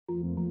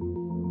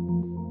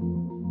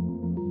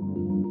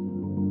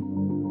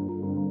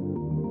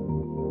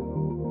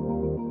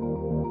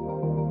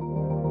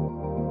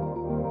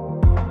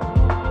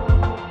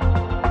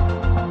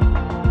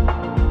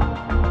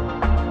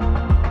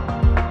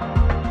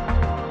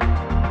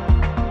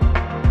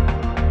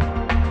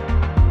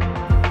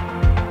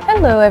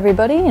Hello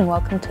everybody and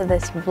welcome to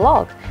this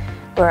vlog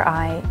where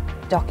I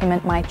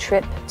document my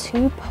trip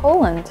to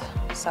Poland.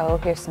 So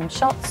here's some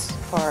shots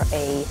for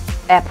a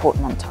airport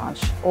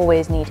montage,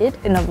 always needed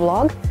in a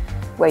vlog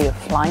where you're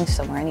flying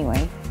somewhere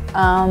anyway.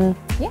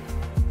 Yeah.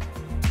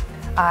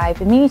 I've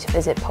been meaning to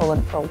visit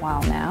Poland for a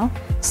while now.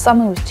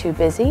 Summer was too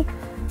busy,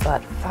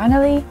 but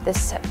finally this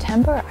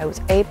September I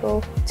was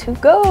able to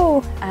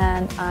go,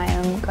 and I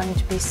am going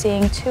to be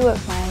seeing two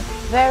of my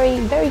very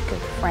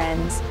good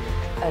friends,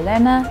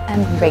 Elena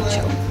and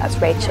Rachel. That's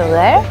Rachel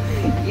there,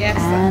 yes,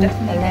 and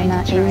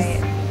Elena is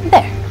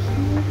there.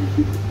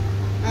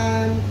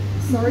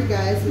 Sorry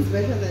guys, it's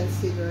better than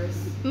scissors.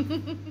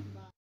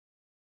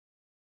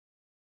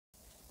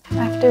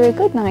 After a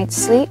good night's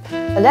sleep,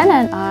 Elena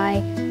and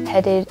I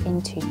headed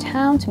into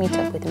town to meet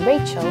up with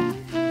Rachel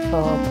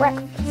for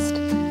breakfast.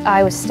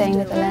 I was staying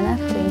with Elena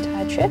for the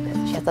entire trip.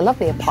 She has a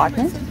lovely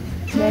apartment.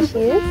 There she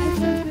is.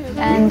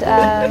 And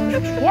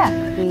yeah,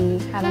 we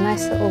had a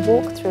nice little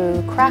walk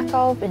through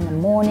Krakow in the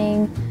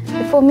morning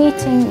before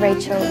meeting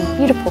Rachel in a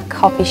beautiful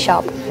coffee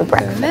shop for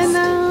breakfast.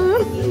 Elena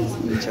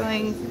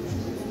enjoying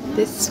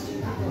this,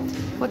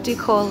 what do you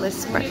call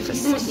this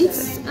breakfast?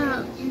 It's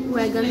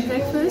vegan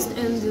breakfast,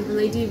 and the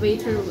lady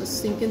waiter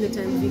was thinking that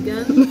I'm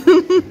vegan.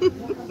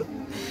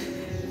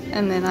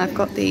 And then I've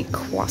got the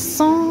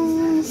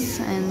croissants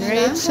and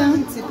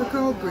Rachel.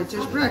 Typical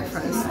British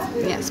breakfast.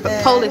 Yes,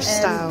 but Polish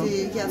style.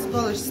 Yes,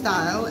 Polish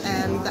style,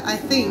 and I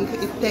think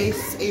it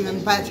tastes even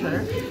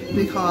better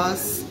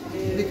because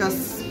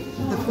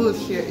the food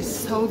here is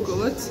so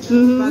good,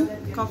 but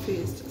coffee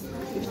is just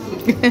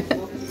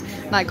 50.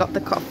 And I got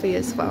the coffee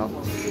as well.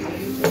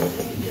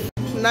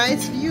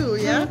 Nice view,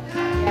 yeah?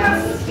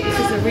 Yes, this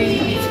is a really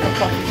beautiful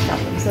coffee shop.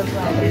 I'm so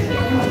glad.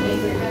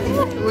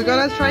 We're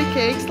gonna try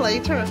cakes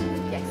later.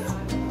 Yes.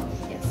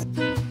 Yes.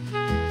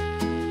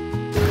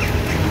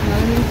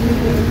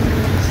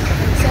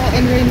 So,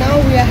 and right now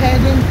we are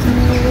heading to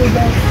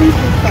the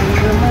city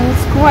center, Main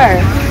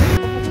Square.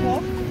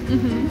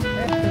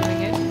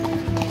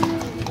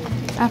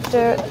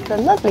 After the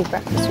lovely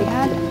breakfast we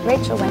had,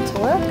 Rachel went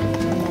to work,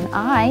 and then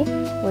I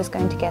was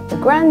going to get the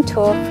grand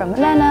tour from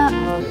Elena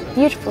of the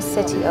beautiful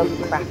city of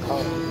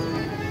Krakow.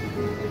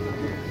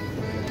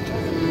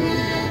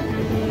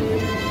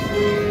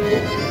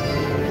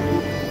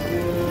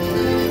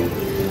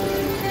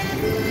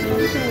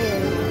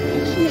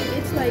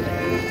 Actually,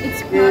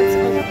 it's parts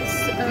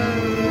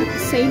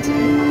of Saint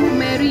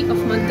Mary of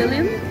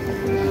Magdalene.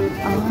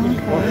 Oh,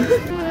 okay.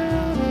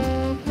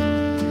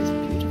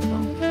 It's beautiful.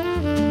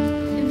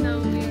 And now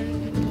we're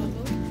in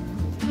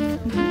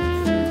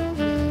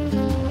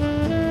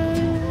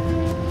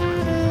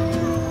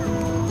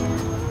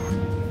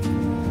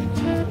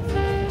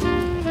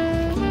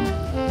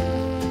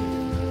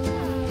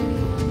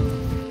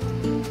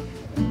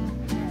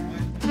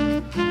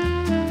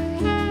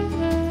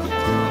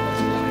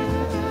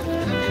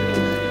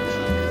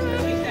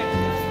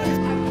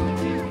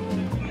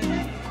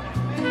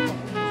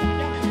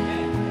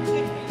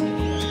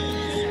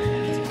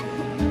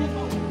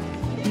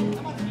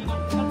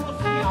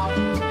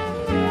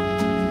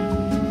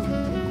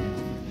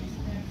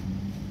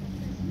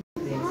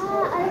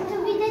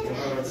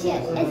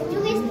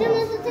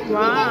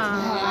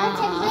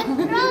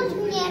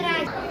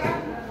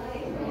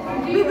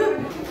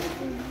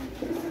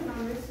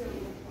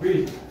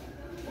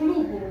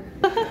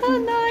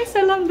Nice, I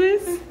love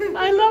this.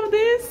 I love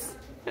this.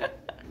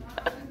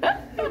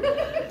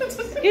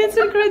 It's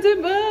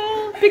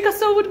incredible.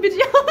 Picasso would be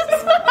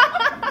jealous.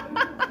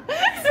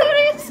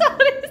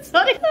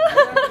 sorry.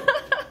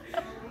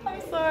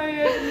 I'm sorry.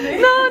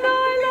 No,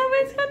 I love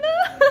it,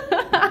 Hannah.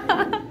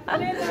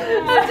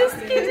 I'm just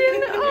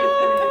kidding.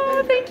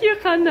 Oh, thank you,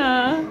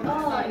 Hannah.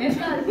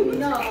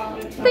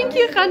 Thank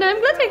you, Hannah. I'm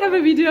glad I have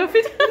a video of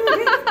it.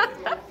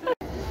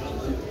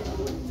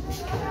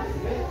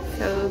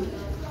 So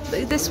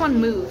this one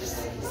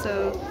moves.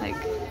 So like.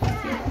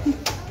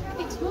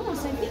 It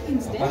moves. I think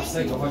it's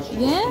dancing.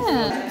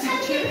 Yeah.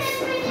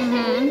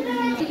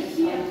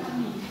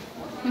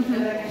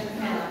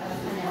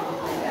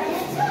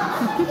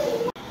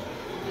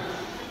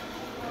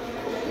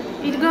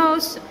 It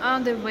goes all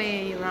the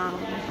way around.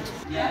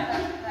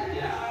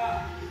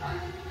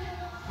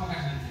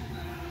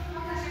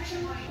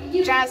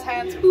 Jazz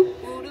hands.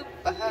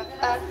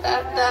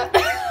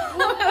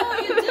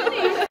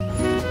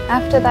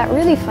 After that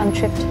really fun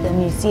trip to the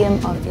Museum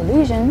of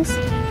Illusions,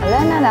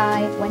 Elena and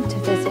I went to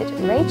visit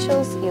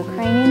Rachel's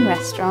Ukrainian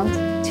restaurant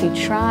to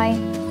try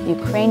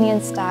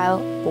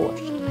Ukrainian-style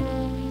borscht.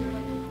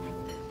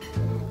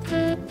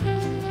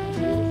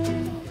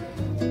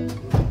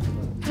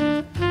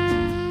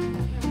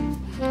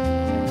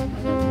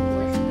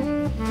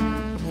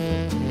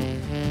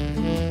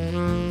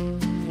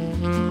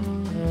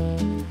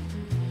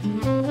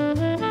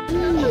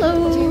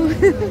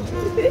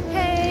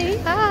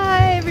 Hey!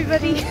 Hi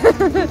everybody!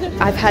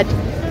 I've had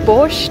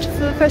borscht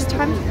for the first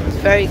time. It's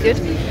very good.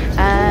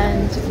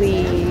 And we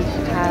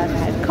have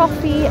had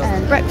coffee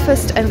and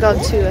breakfast and gone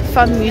to a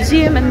fun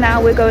museum, and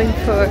now we're going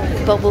for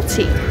bubble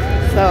tea.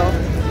 So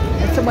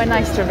it's somewhere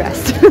nice to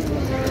rest.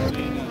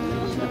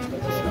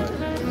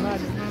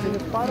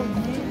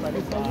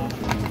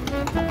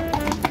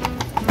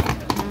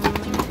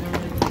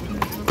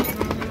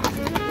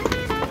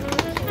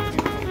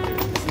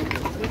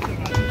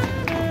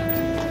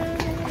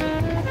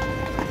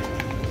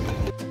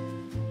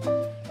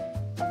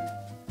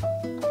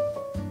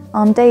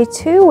 On day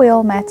 2, we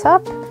all met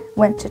up,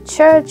 went to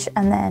church,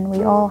 and then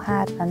we all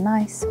had a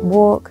nice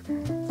walk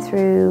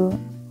through,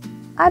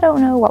 I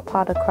don't know what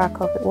part of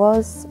Krakow it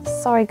was.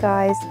 Sorry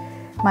guys,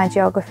 my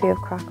geography of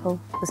Krakow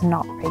was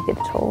not very good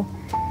at all.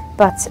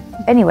 But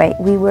anyway,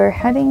 we were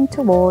heading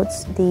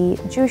towards the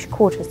Jewish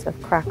quarters of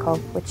Krakow,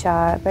 which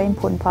are a very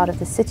important part of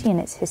the city and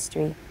its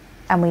history,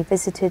 and we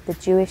visited the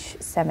Jewish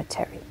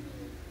cemetery.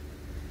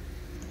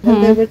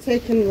 And they were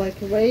taken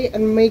like away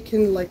and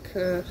making like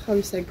how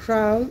you say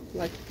ground,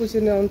 like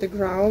putting it on the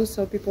ground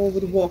so people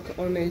would walk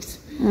on it.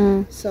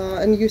 So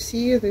and you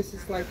see this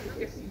is like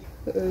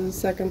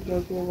Second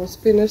World War was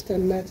finished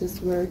and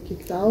Nazis were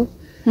kicked out.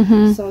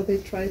 So they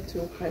tried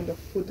to kind of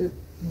put it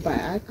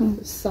back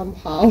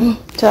somehow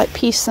to like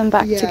piece them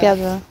back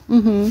together.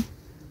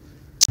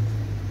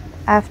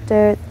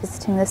 After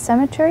visiting the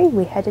cemetery,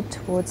 we headed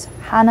towards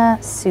Hana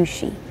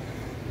Sushi,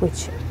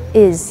 which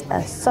is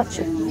such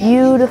a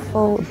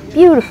beautiful,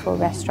 beautiful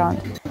restaurant,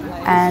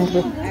 and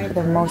with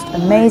the most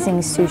amazing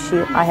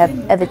sushi I have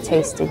ever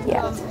tasted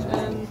yet.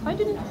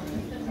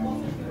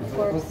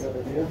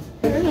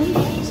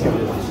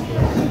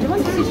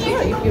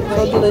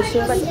 So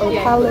delicious. I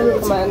highly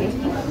recommend.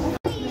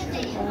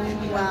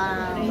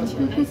 Wow.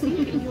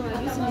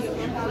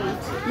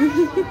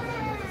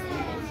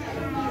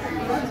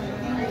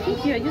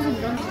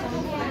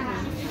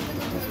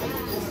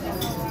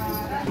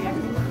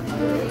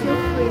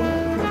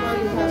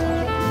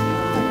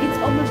 It's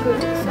almost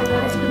good, so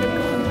let's put it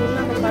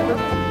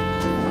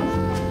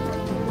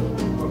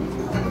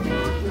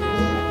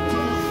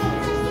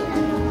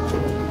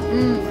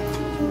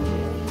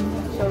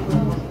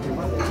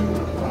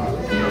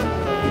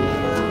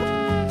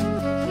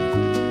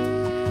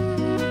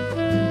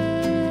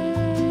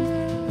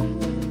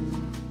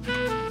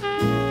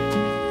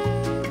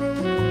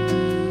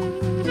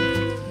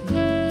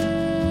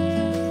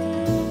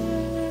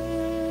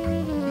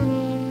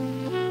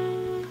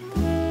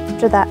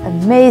After that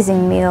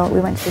amazing meal,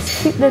 we went to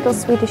this cute little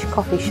Swedish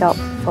coffee shop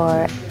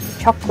for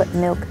chocolate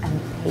milk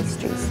and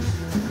pastries.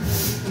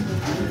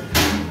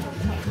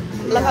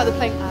 Love how they're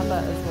playing ABBA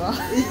as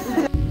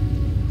well.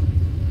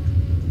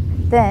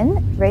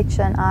 Then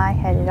Rachel and I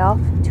headed off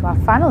to our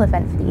final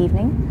event for the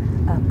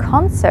evening, a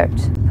concert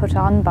put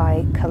on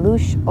by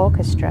Kalush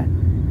Orchestra.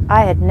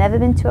 I had never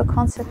been to a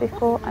concert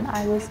before and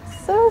I was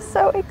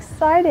so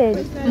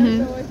excited.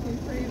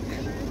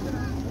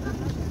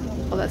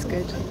 Oh, that's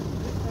good.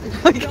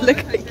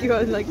 Look like you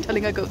are like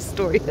telling a ghost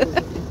story.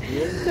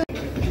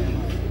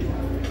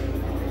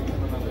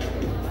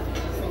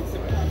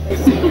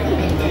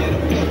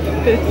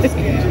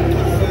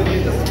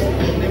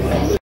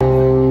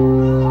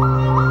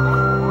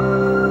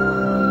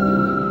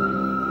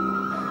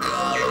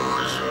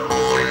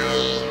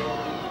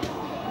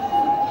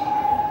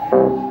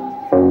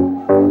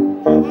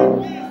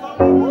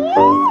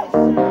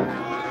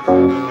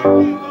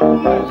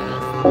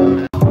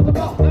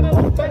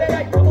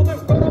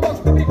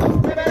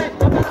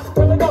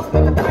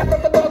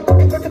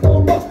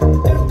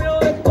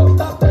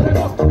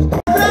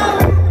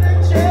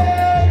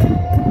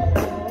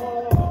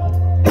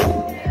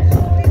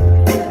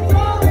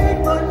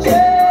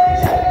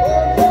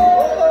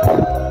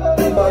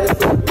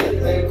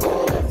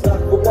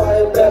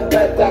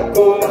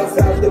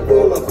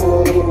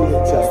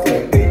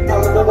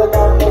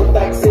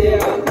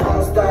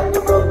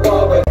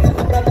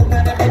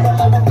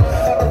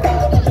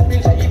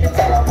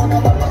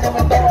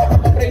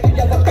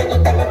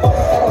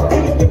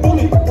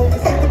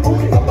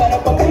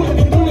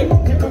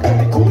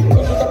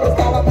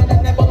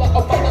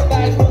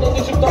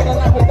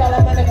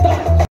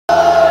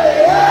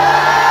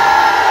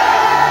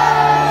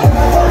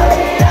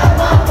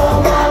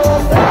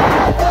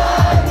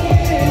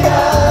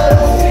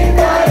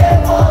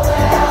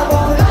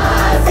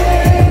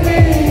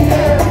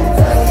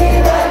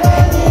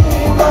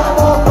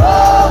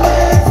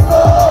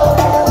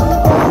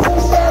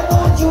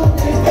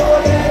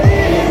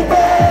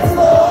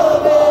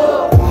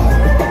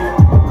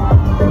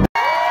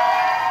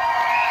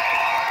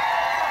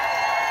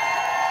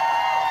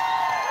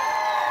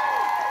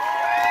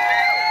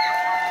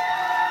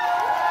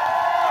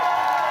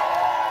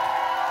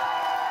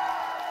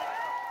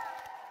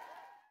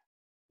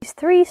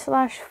 It's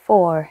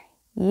 3/4.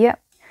 Yep.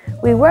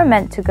 We were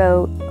meant to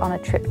go on a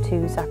trip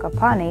to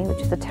Zakopane,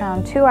 which is a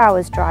town 2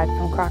 hours drive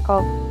from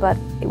Krakow, but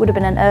it would have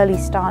been an early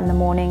start in the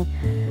morning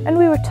and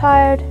we were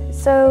tired,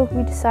 so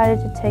we decided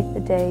to take the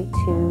day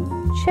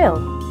to chill.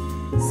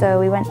 So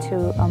we went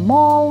to a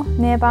mall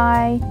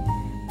nearby,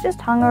 just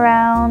hung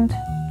around,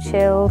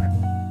 chilled,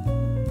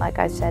 like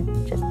I said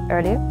just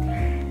earlier.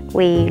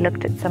 We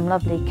looked at some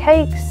lovely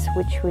cakes,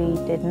 which we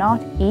did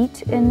not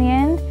eat in the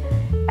end,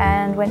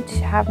 and went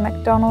to have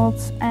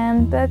McDonald's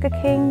and Burger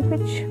King,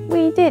 which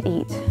we did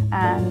eat,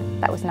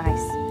 and that was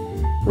nice.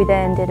 We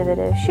then did a bit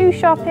of shoe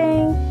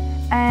shopping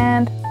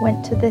and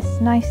went to this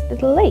nice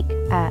little lake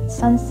at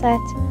sunset,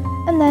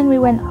 and then we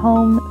went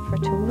home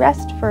to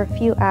rest for a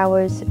few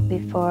hours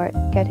before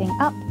getting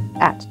up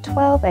at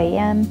 12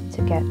 a.m.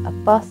 to get a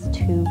bus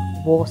to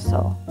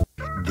Warsaw.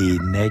 The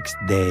next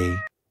day.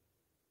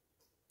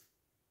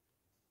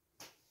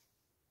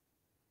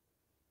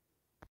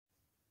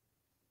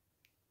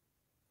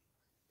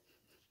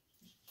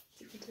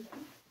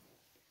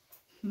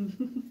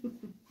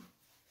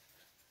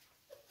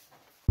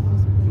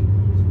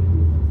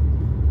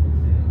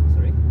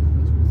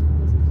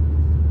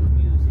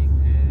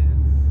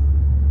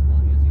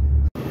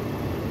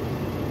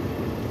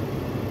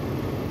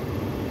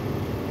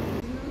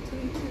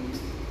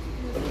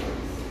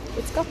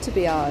 It's got to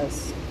be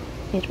ours.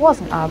 It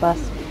wasn't our bus.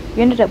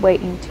 We ended up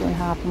waiting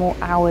 2.5 more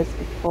hours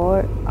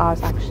before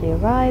ours actually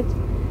arrived,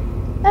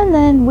 and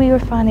then we were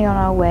finally on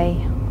our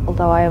way,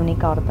 although I only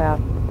got about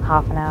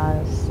half an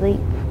hour's sleep.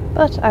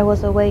 But I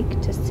was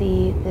awake to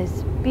see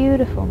this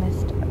beautiful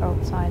mist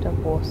outside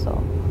of Warsaw.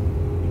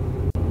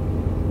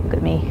 Look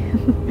at me,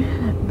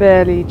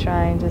 barely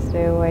trying to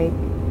stay awake.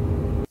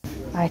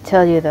 I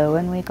tell you though,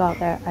 when we got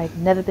there, I'd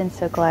never been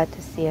so glad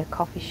to see a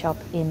coffee shop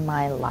in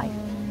my life.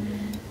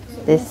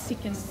 This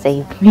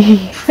saved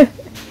me.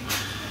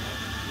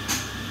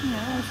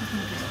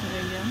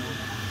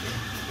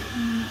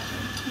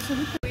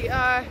 We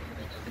are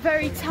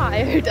very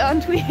tired,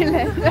 aren't we,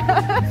 Elena?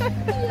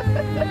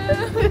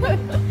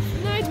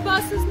 Night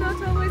bus is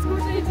not always a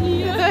good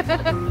idea.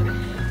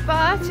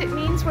 But it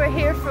means we're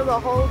here for the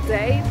whole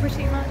day,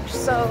 pretty much,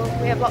 so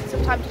we have lots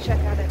of time to check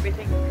out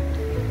everything.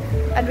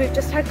 And we've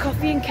just had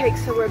coffee and cake,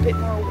 so we're a bit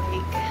more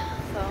awake.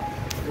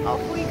 So,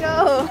 off we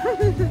go!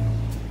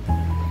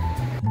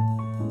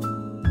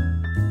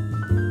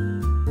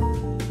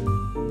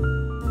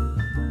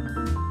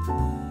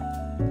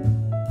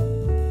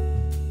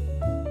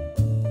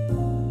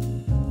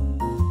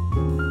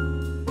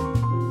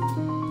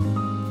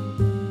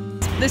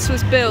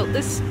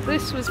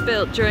 This was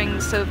built during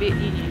the Soviet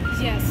Union.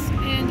 Yes,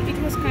 and it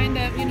was kind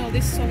of, you know,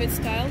 this Soviet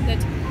style that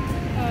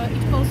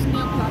it was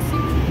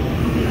neoclassic.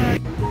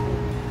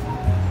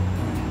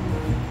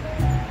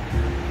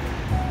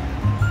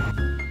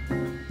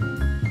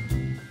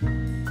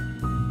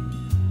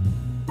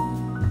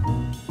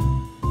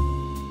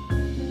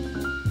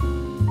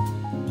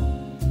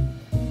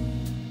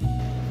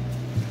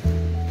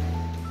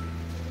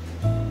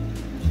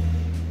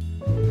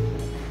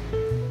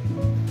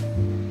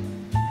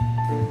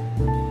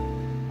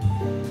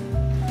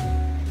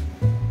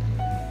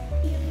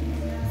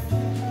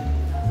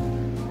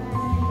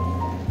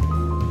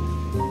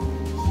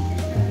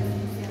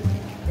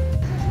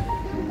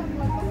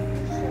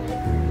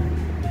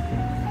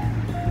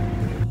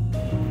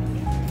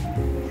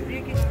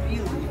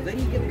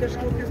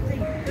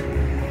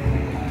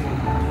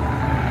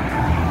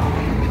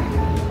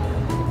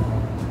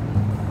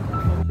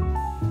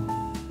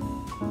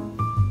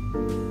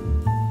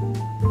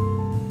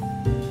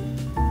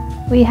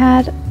 We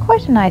had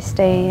quite a nice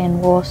day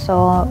in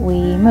Warsaw.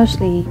 We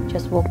mostly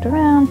just walked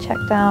around,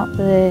 checked out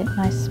the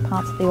nice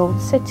parts of the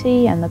old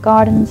city and the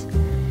gardens,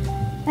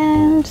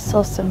 and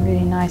saw some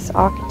really nice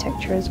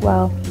architecture as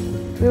well.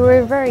 We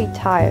were very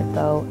tired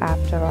though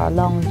after our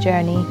long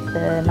journey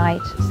the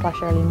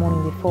night/early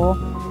morning before,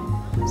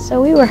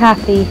 so we were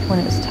happy when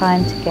it was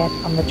time to get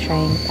on the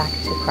train back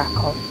to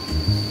Krakow.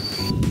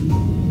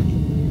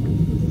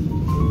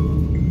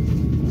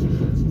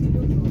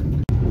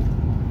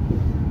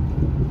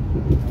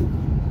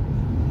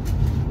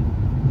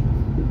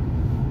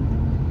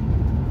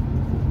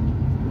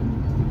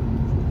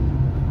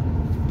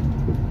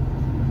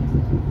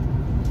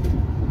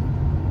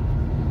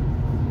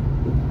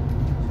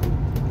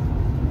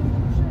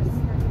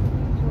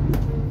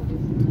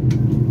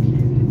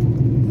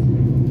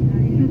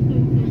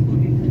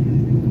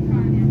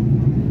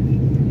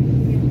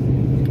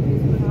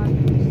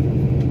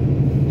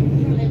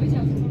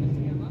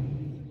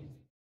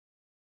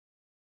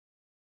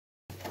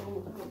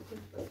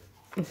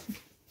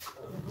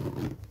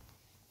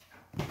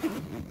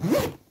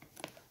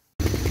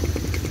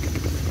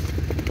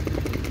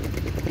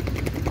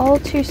 All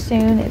too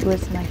soon, it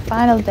was my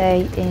final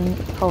day in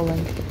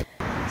Poland.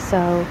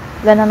 So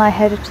Len and I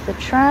headed to the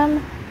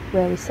tram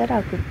where we said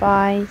our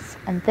goodbyes,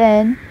 and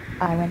then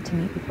I went to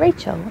meet with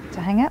Rachel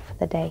to hang out for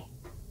the day.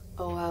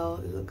 Oh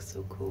wow, it looks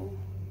so cool.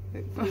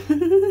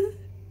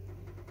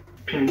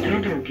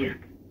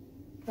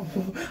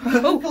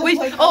 Oh wait,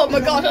 oh my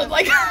god, I was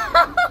like,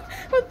 I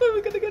thought we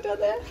were gonna go down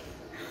there.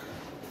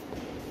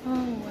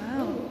 Oh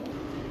wow.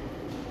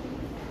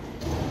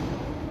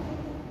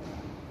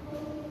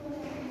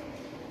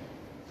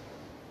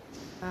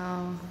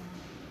 Wow.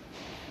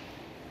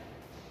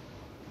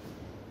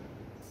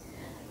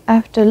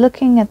 After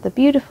looking at the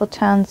beautiful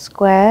town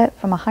square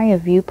from a higher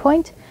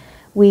viewpoint,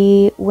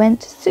 we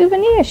went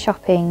souvenir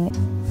shopping.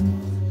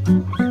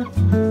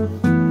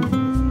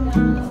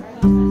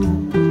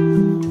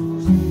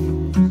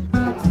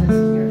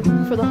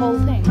 For the whole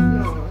thing?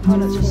 Oh,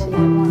 let's just see that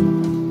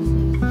one.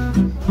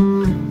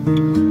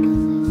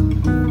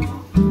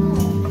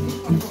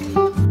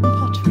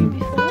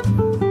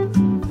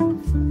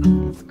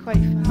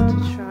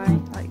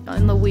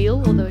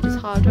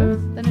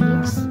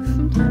 looks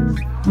sometimes.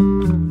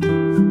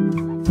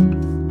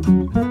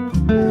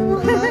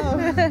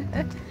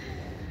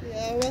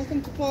 Yeah,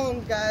 welcome to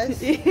Poland,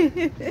 guys.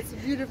 It's a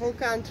beautiful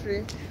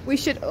country. We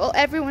should, well,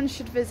 everyone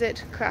should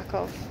visit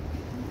Krakow.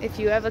 If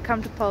you ever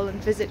come to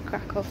Poland, visit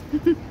Krakow.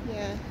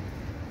 Yeah.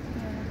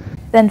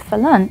 Then for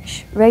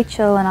lunch,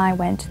 Rachel and I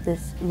went to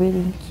this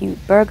really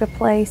cute burger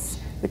place,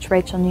 which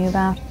Rachel knew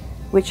about,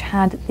 which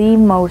had the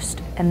most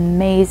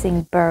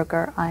amazing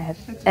burger I have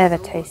ever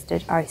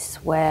tasted, I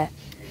swear.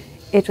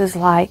 It was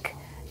like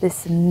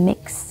this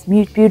mix,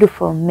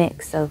 beautiful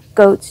mix of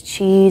goat's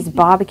cheese,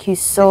 barbecue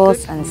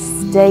sauce and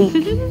steak.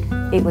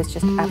 It was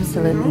just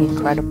absolutely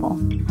incredible.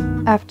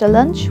 After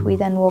lunch, we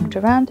then walked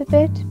around a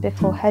bit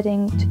before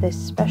heading to this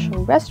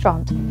special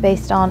restaurant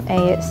based on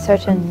a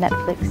certain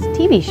Netflix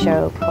TV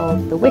show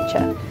called The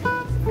Witcher.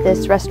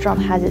 This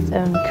restaurant has its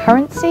own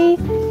currency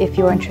if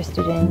you're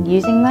interested in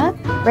using that.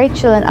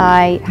 Rachel and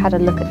I had a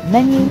look at the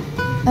menu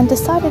and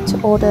decided to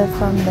order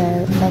from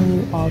their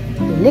menu of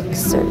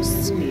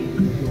elixirs,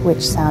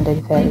 which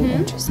sounded very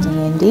interesting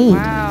indeed.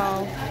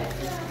 Wow.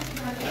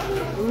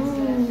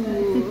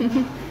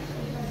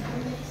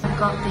 I've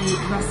got the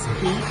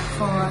recipe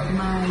for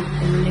my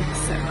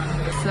elixir.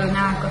 So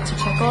now I've got to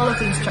check all of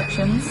the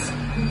instructions,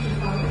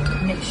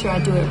 make sure I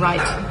do it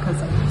right,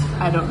 because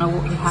I don't know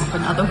what will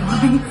happen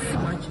otherwise.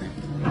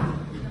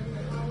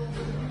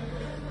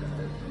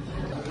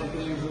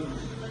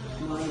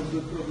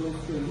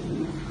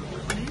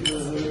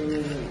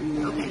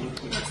 Okay,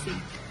 let's see.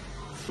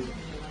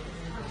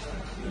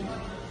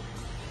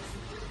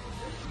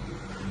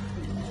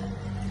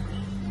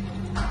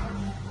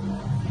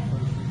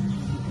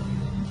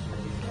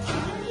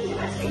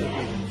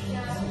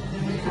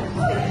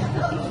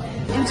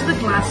 Into the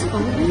glass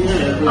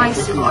full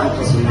ice hot.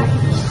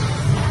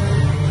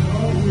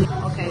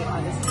 Okay,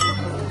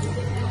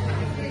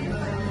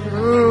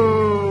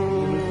 ooh.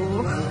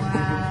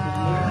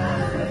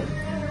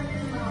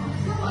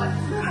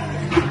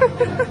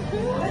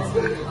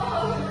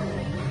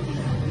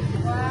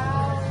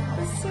 Wow,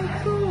 that's so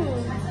cool.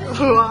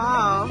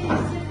 Wow.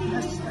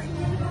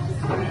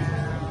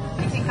 I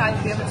think I'd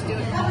be able to do it.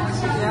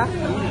 Yeah.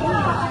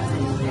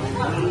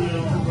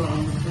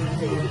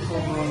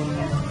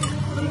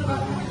 You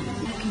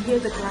can hear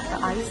the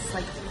ice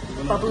like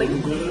bubbling.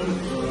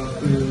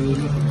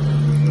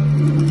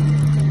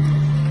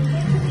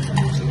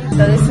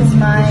 So this is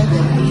my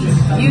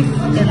youth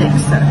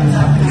elixir.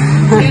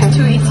 Here's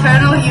to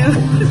eternal youth.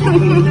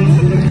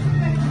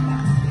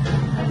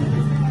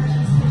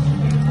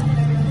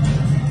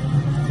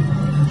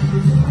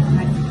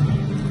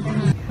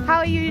 How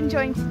are you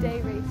enjoying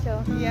today,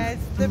 Rachel? Yeah,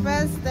 it's the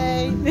best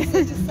day.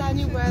 Such a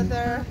sunny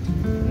weather.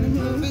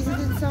 We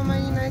visited so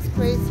many nice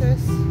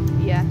places.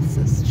 Yes,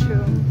 it's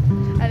true.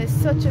 And it's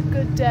such a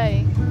good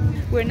day.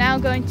 We're now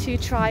going to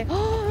try,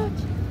 oh,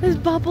 there's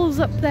bubbles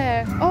up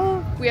there.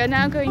 Oh, we are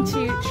now going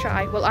to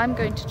try, well, I'm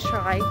going to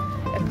try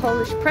a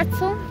Polish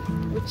pretzel,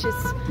 which is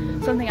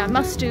something I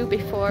must do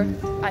before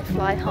I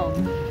fly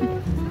home.